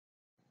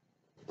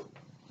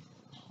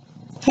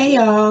Hey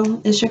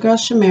y'all, it's your girl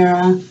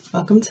Shamira.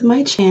 Welcome to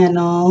my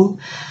channel.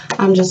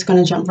 I'm just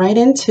going to jump right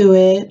into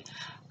it.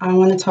 I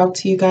want to talk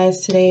to you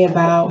guys today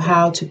about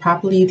how to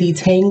properly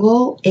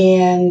detangle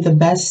and the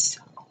best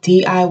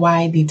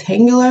DIY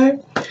detangler.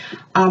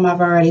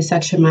 I've already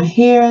sectioned my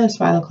hair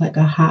so I look like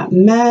a hot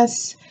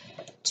mess.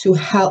 To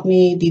help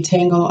me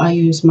detangle, I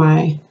use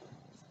my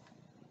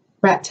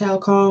rat tail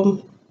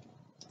comb,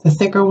 the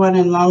thicker one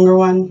and longer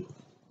one.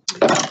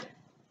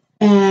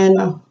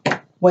 And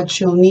what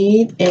you'll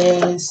need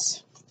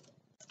is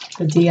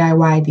the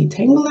DIY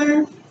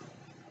detangler,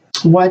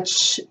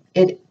 which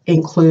it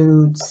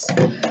includes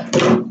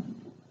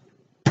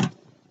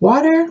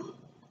water,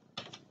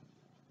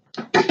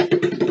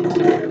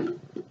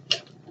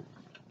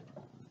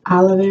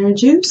 aloe vera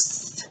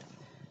juice,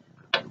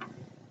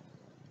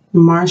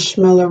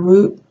 marshmallow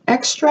root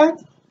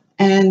extract,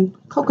 and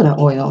coconut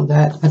oil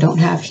that I don't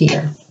have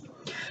here.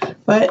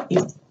 But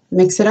you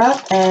mix it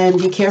up and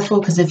be careful,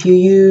 because if you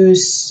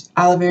use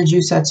aloe vera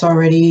juice that's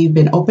already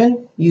been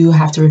opened, you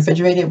have to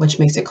refrigerate it, which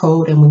makes it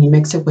cold. And when you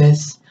mix it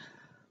with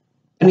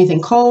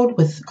anything cold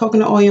with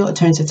coconut oil, it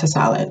turns into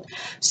solid.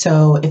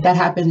 So if that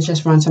happens,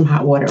 just run some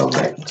hot water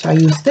over it. So I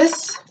use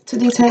this to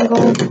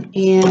detangle,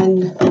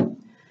 and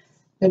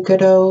the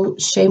good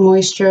old Shea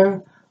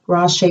Moisture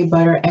Raw Shea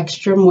Butter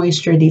Extra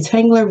Moisture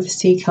Detangler with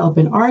sea kelp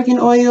and argan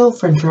oil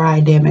for dry,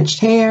 damaged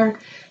hair.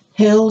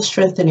 Heal,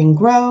 strengthen, and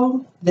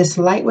grow. This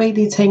lightweight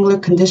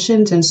detangler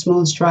conditions and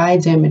smooths dry,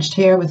 damaged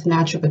hair with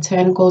natural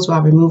botanicals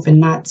while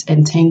removing knots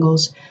and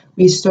tangles,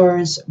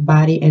 restores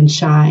body and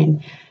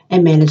shine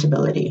and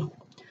manageability.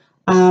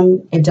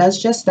 It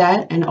does just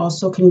that, and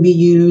also can be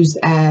used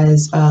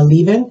as a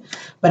leave-in,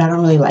 but I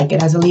don't really like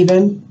it as a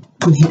leave-in.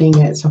 I'm hitting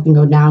it so it can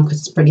go down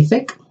because it's pretty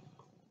thick.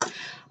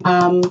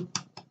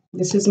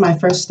 This is my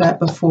first step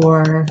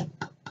before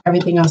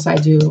everything else I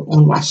do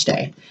on wash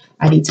day.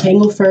 I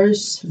detangle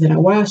first, then I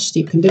wash,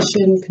 deep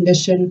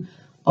condition,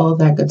 all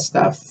that good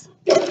stuff.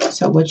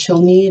 So what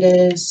you'll need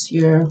is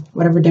your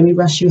whatever demi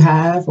brush you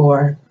have,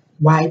 or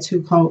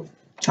Y2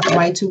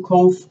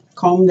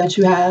 comb that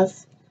you have.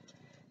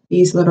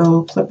 These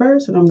little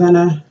clippers, and I'm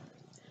gonna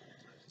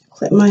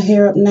clip my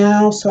hair up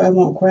now so I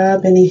won't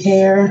grab any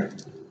hair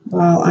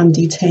while I'm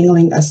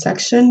detangling a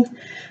section.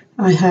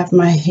 I have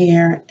my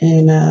hair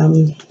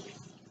in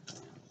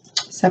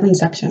 7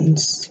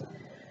 sections.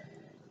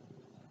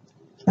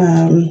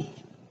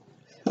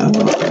 I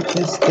will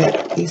just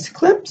get these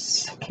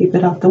clips, keep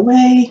it out the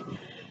way,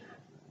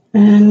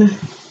 and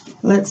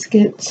let's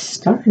get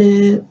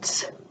started.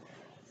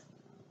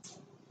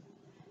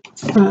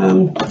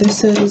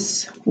 This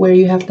is where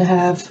you have to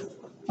have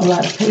a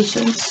lot of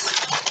patience,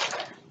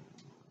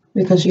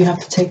 because you have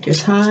to take your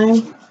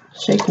time,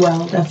 shake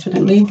well,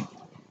 definitely.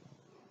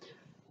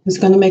 It's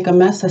going to make a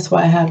mess. That's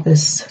why I have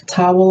this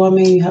towel on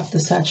me. You have to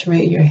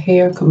saturate your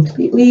hair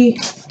completely.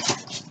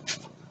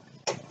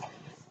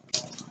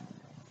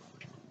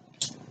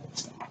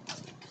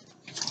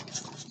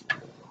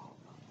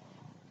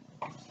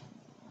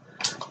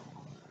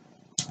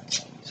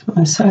 So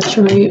I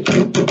saturate,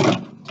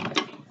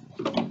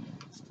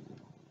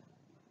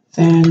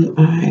 then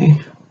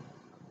I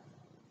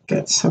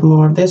get some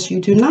more of this. You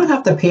do not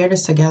have to pair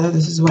this together.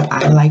 This is what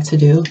I like to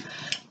do.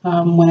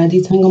 When I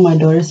detangle my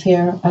daughter's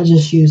hair, I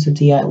just use a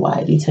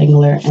DIY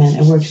detangler and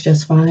it works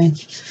just fine.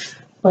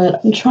 But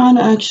I'm trying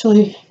to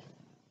actually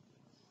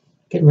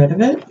get rid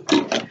of it.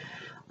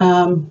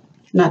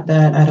 Not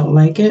that I don't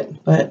like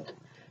it, but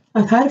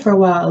I've had it for a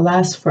while. It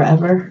lasts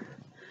forever.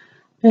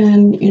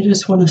 And you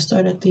just want to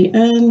start at the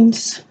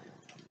ends.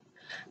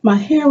 My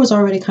hair was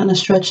already kind of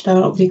stretched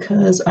out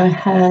because I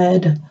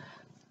had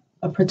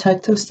a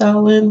protective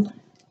style in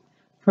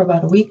for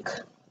about a week.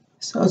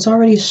 So it's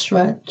already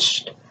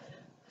stretched.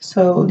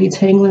 So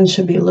detangling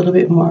should be a little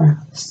bit more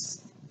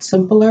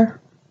simpler.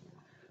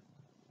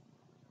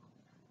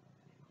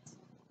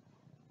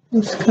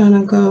 Just kind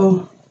of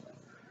go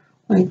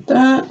like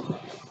that.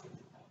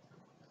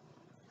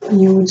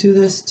 And you will do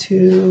this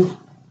to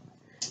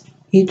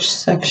each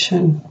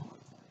section.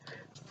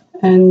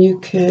 And you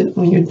could,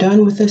 when you're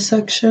done with this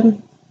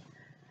section,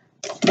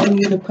 you can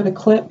either put a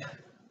clip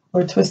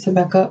or twist it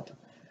back up.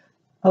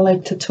 I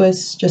like to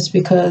twist just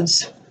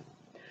because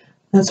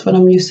that's what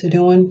I'm used to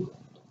doing.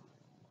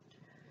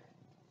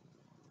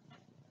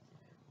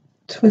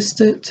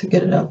 Twist it to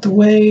get it out the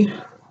way.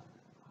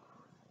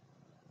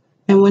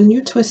 And when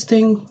you're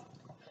twisting,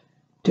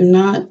 do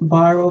not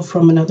borrow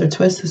from another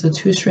twist. It's a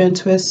 2-strand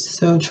twist,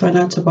 so try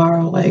not to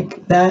borrow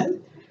like that,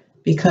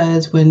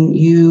 because when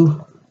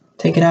you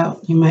take it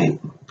out, you might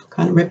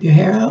kind of rip your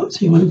hair out,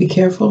 so you want to be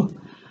careful.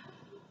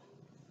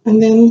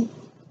 And then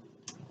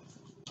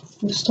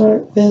you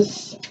start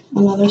with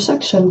another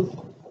section.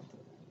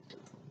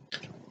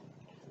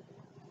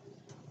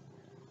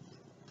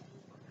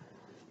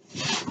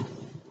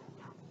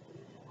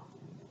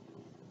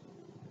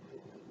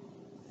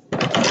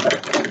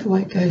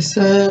 Like I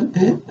said,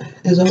 it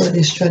is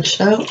already stretched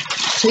out.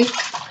 Shake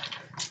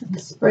and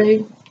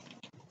spray.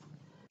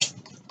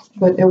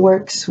 But it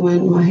works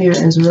when my hair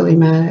is really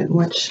matted,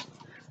 which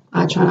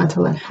I try not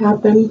to let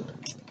happen.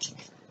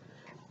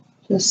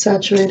 Just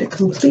saturate it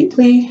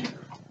completely.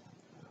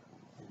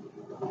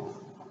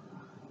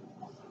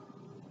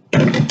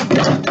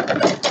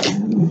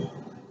 And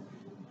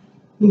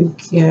you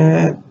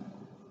get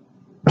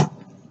a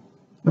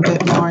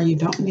bit more. You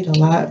don't need a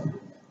lot.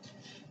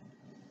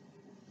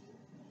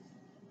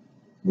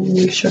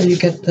 Make sure you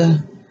get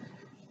the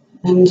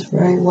ends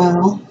very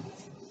well.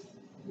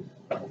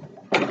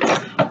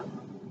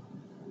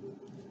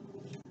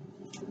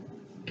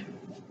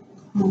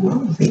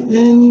 The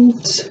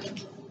ends.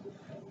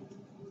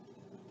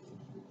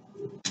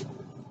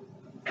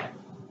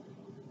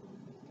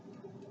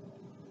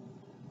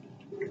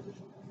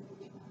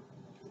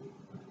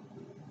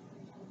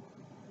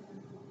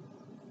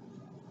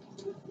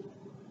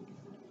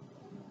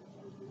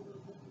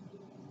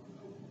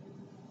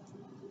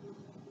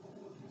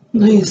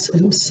 Nice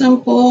and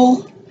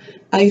simple.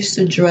 I used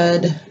to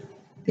dread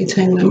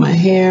detangling my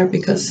hair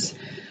because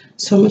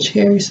so much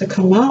hair used to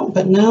come out,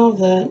 but now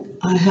that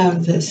I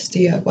have this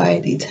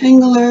DIY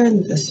detangler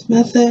and this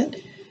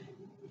method,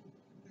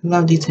 I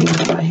love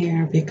detangling my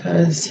hair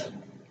because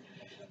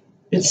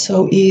it's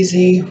so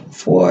easy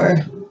for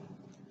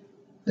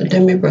the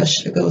demi brush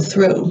to go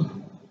through.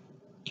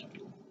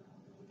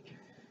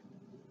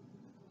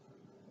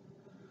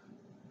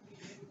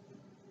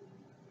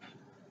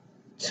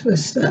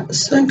 Twist that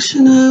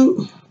section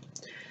up,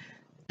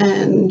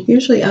 and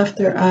usually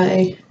after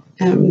I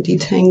am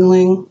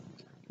detangling,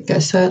 like I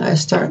said, I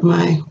start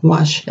my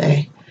wash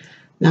day.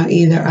 Now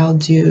either I'll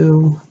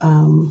do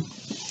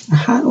a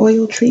hot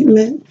oil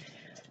treatment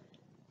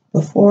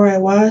before I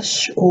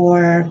wash,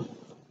 or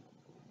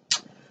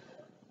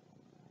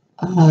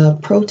a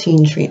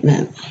protein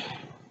treatment,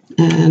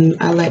 and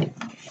I let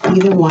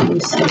either one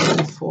sit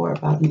for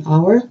about an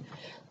hour.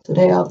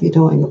 Today I'll be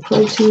doing a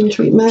protein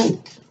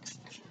treatment,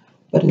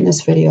 but in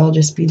this video I'll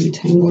just be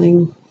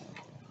detangling.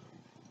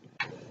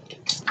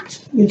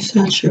 You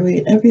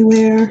saturate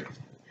everywhere,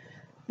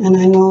 and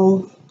I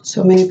know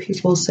so many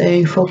people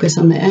say focus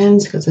on the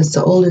ends because it's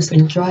the oldest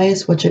and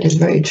driest, which it is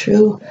very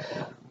true.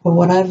 But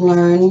what I've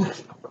learned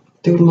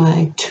through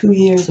my 2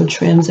 years of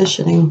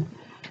transitioning,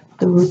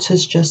 the roots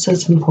is just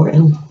as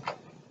important.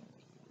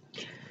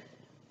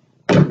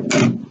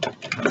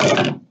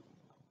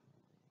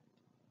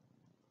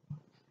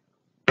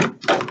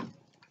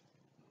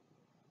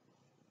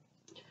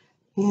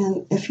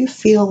 And if you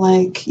feel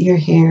like your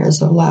hair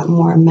is a lot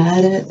more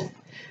matted,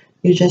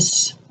 you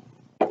just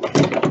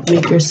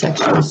make your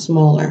section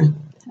smaller.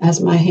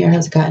 As my hair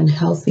has gotten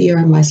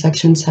healthier, my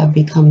sections have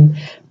become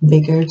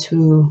bigger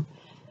to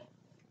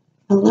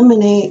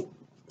eliminate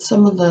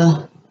some of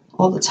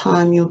all the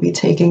time you'll be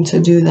taking to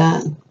do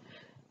that.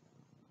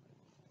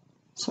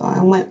 So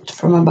I went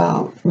from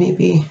about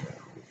maybe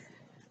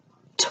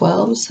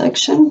 12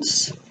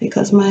 sections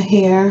because my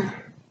hair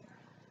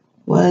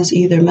was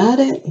either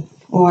matted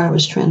or I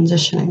was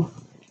transitioning.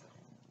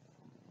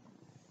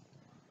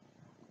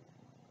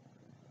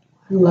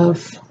 I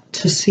love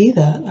to see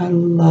that. I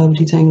love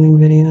detangling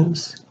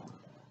videos.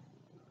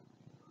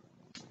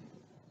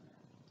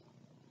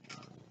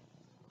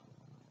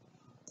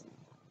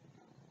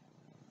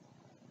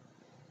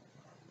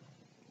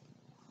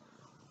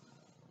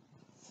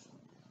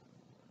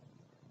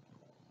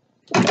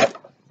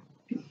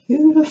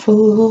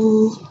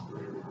 Beautiful.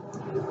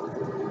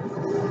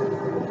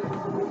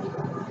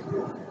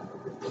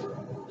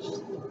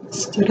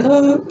 Stood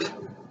up.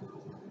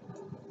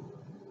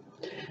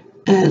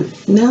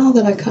 And now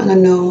that I kind of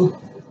know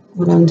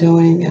what I'm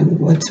doing and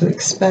what to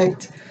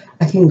expect,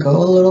 I can go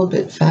a little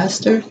bit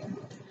faster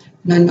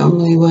than I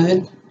normally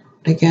would.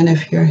 Again,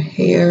 if your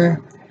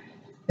hair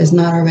is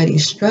not already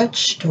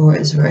stretched or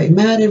is very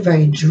matted,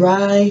 very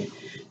dry, you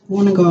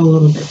want to go a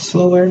little bit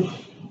slower.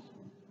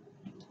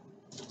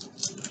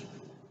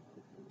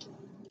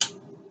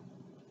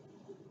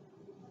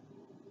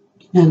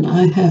 And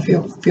I have,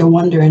 if you're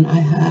wondering, I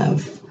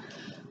have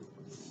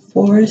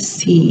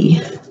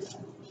 4C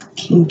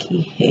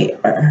kinky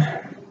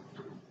hair.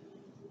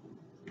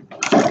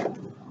 I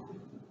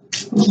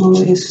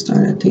always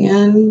start at the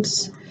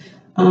ends.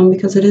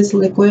 Because it is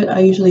liquid, I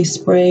usually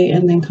spray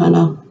and then kind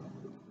of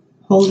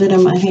hold it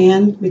in my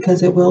hand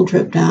because it will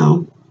drip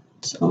down.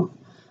 So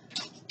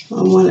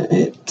I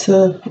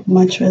want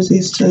my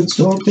treasies to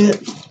absorb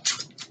it.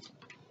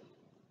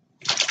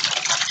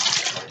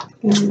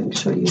 And make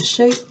sure you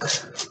shake.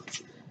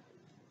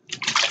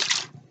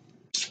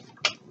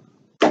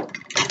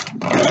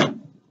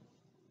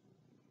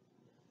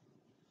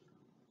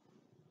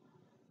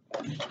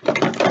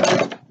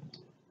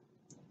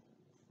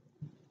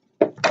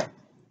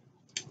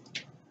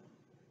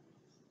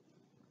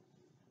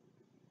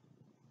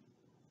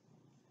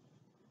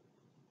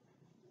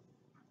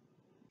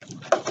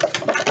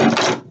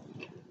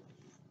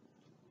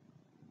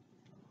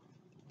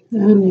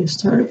 And you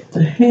start with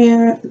the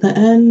hair, the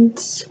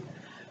ends,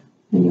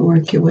 and you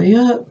work your way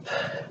up.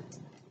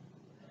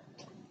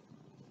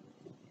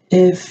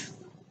 If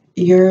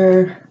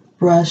your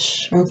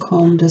brush or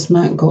comb does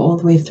not go all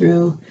the way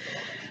through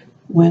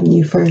when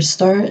you first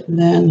start,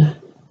 then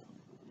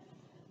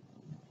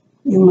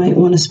you might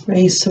want to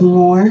spray some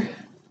more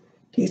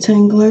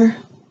detangler.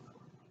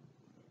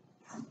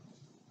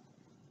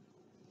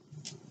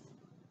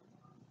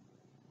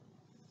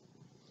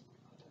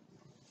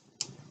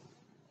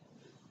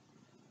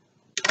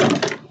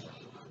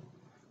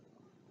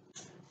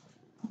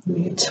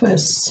 You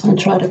twist and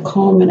try to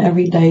comb in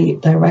every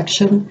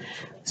direction,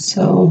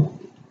 so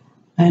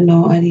I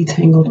know I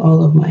detangled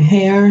all of my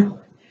hair.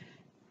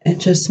 It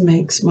just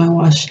makes my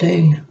wash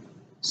day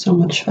so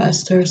much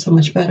faster, so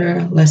much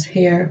better, less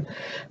hair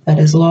that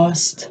is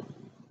lost.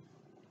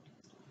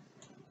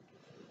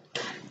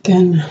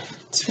 Again,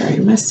 it's very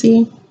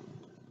messy.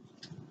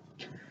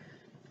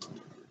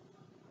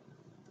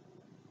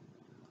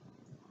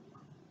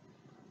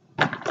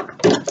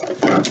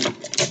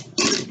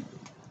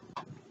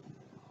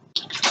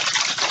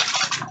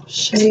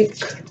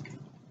 Shake,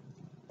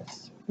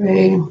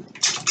 spray.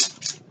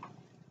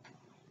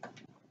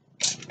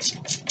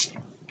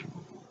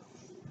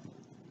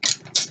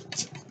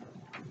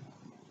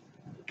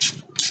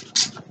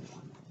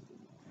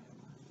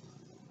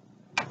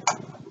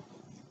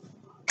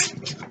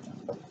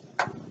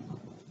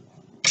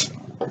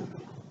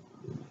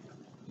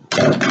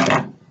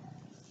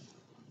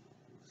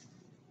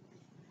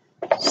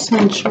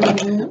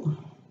 Saturate it. You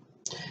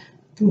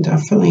can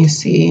definitely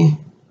see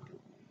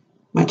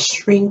much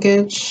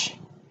shrinkage.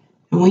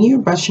 And when you're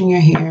brushing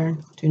your hair,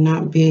 do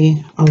not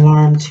be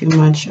alarmed too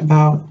much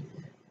about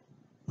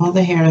all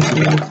the hair that's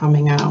going to be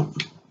coming out.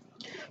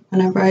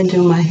 Whenever I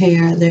do my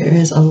hair, there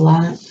is a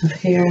lot of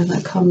hair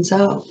that comes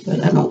out,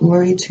 but I don't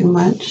worry too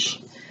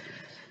much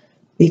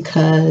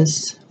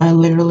because I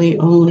literally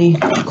only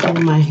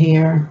comb my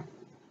hair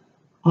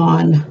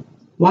on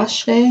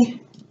wash day,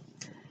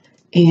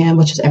 and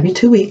which is every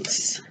 2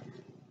 weeks,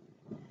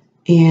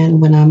 and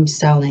when I'm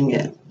styling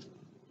it,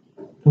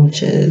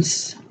 which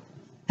is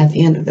at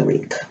the end of the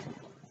week.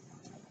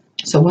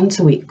 So once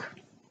a week.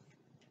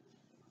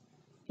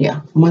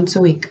 Yeah, once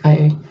a week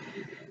I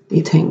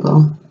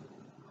detangle.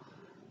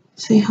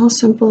 See how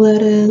simple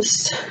that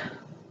is?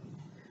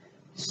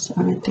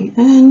 Start at the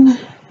end.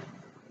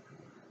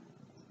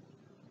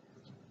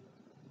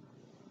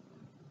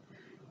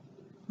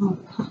 I'll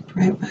pop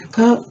right back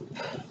up.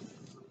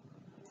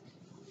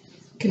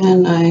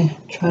 Again, I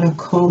try to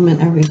comb in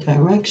every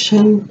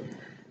direction.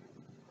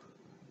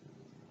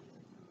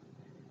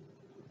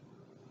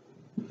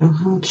 You know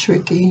how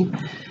tricky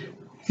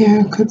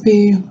hair could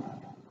be.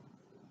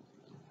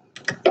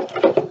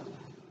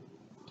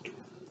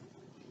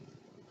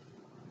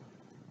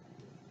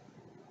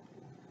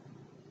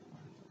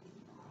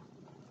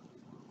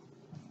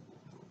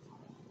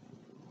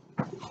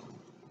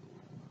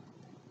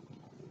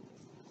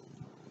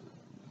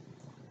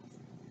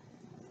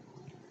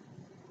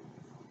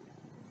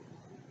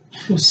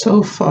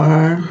 So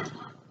far,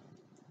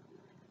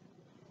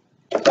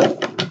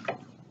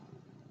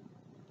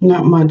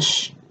 not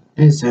much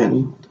is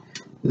in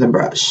the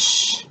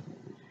brush.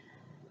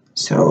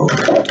 So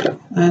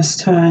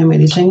last time I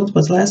detangled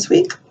was last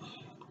week.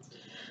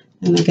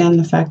 And again,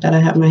 the fact that I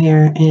have my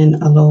hair in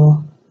a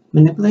low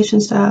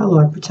manipulation style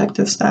or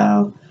protective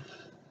style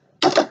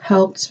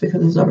helps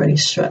because it's already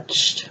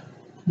stretched,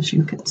 as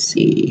you can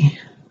see.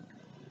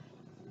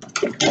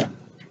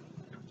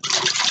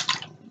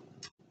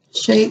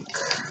 Shake,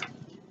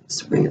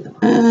 spray the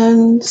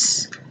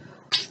ends.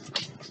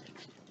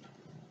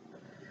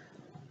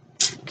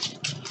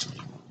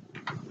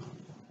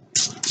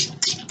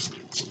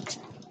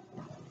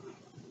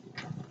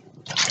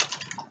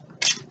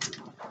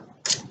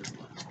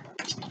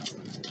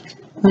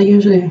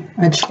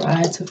 I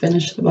try to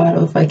finish the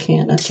bottle. If I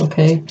can't, that's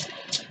okay.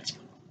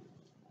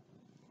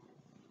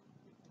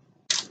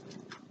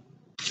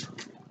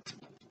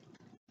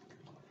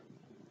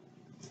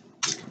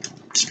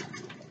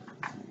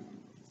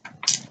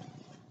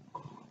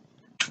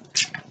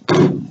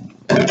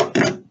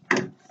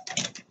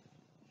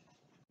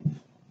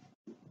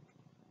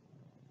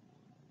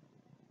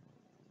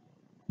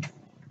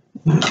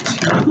 Not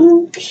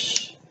too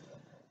much.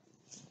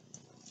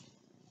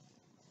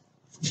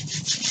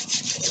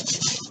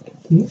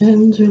 The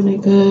end's really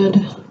good.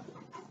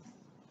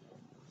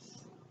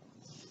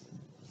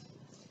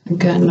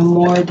 Again, the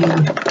more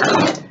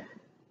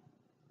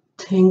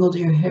tangled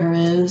your hair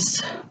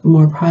is, the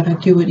more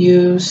product you would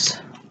use,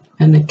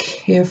 and the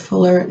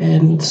carefuler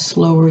and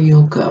slower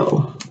you'll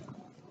go.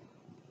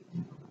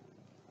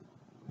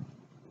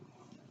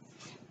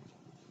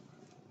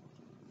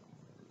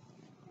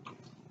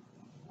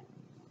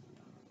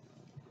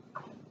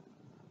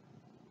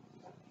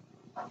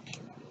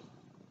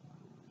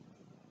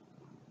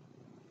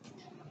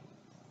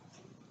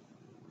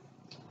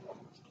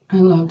 I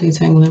love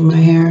detangling my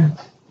hair.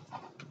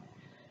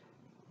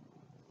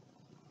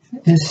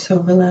 It's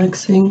so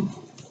relaxing,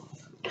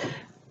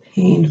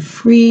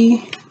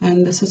 pain-free,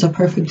 and this is a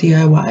perfect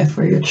DIY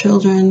for your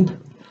children.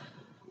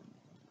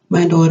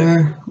 My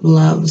daughter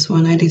loves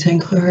when I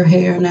detangle her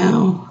hair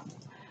now.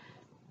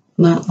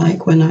 Not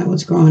like when I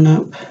was growing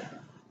up.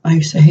 I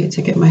used to hate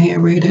to get my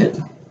hair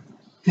braided.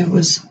 It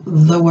was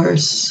the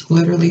worst,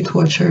 literally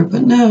torture,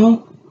 but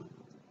now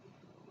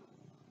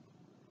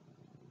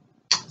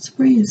it's a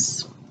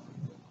breeze.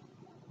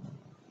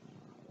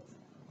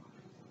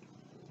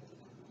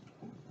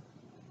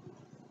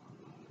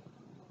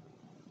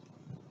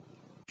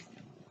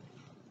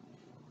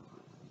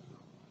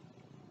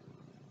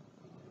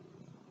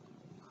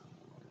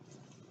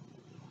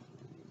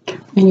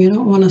 And you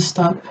don't want to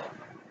stop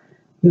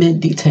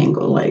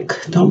mid-detangle,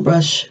 like don't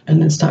brush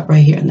and then stop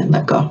right here and then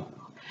let go.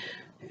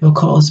 It'll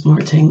cause more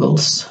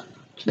tangles.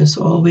 Just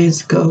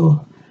always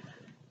go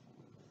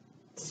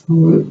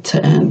from root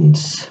to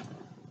ends.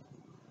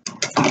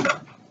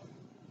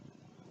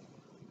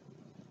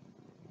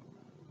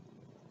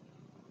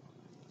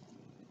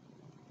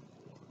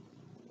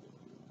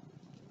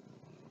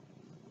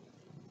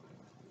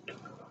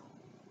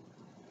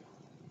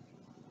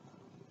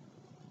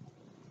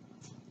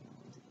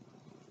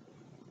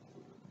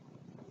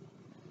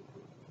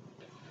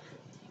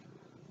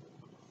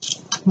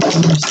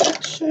 One more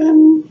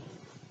section.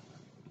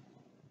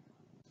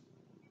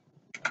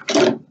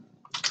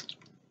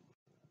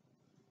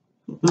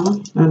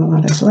 No, not a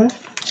lot is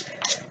left.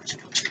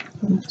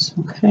 That's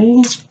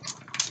okay.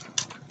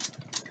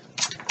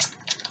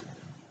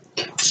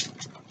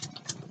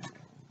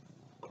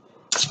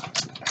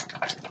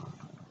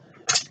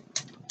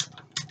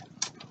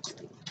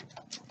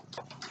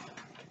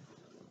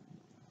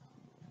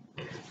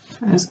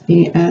 As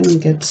the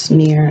end gets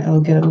near, it'll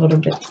get a little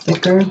bit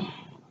thicker.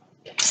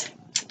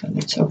 But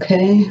it's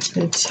okay.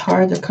 It's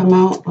hard to come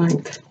out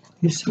like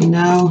you see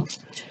now.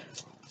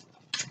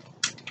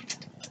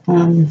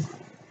 You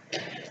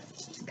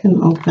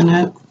can open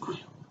it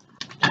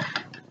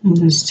and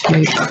just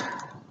take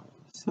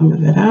some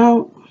of it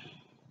out.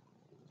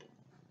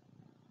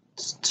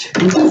 It's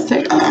too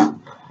thick.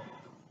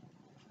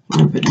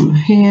 Rub it in my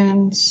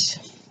hands.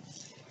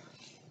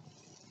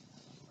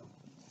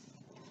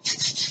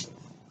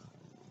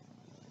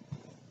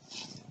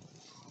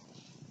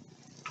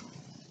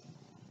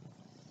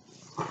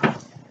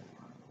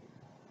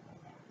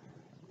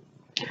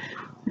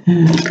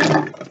 And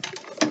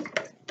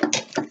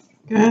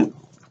got a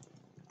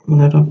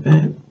little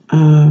bit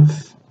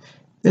of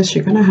this.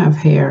 You're gonna have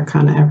hair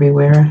kind of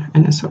everywhere,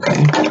 and it's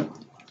okay.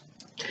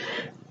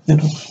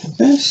 Little bit of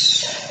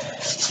this,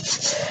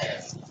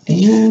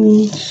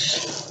 and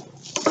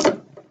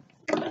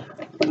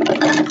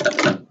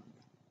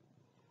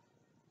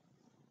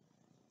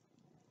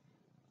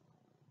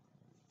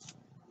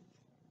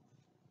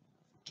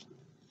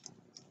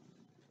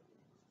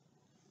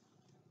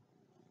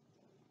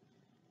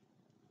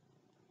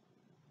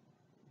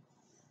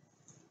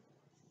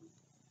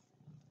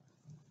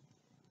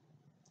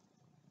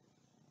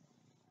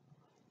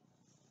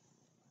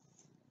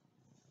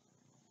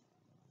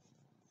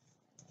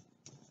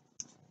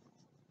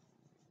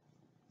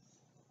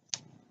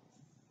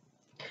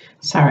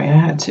sorry, I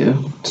had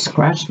to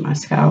scratch my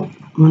scalp.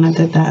 When I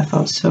did that, it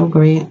felt so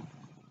great.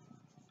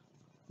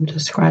 I'm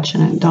just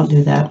scratching it. Don't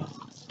do that.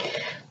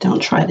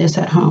 Don't try this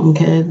at home,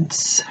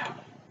 kids.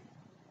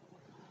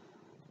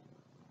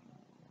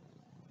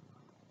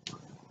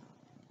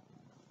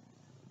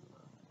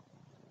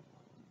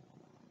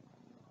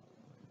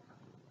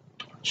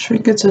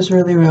 Shrinkage is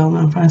really real.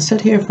 Now, if I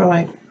sit here for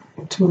like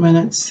 2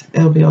 minutes,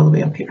 it'll be all the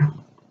way up here.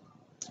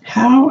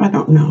 How? I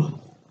don't know.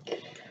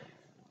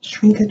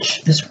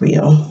 Shrinkage is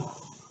real.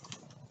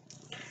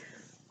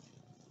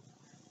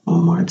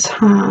 One more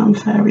time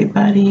for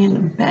everybody in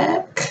the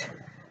back.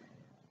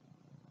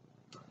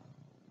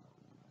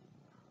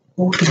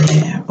 Oh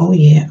yeah, oh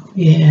yeah, oh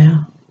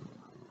yeah.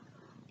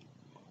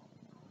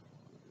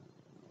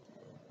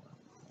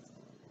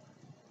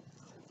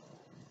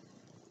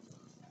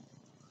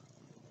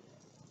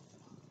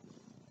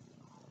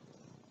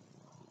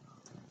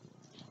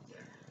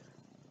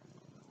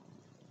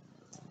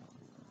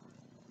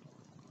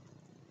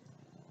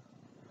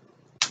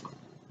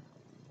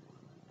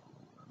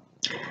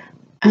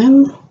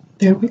 And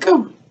there we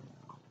go.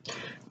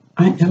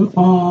 I am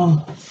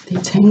all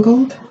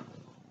detangled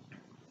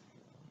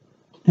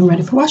and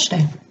ready for wash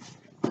day.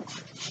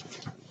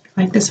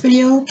 Like this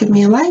video, give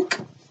me a like,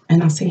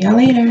 and I'll see y'all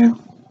later.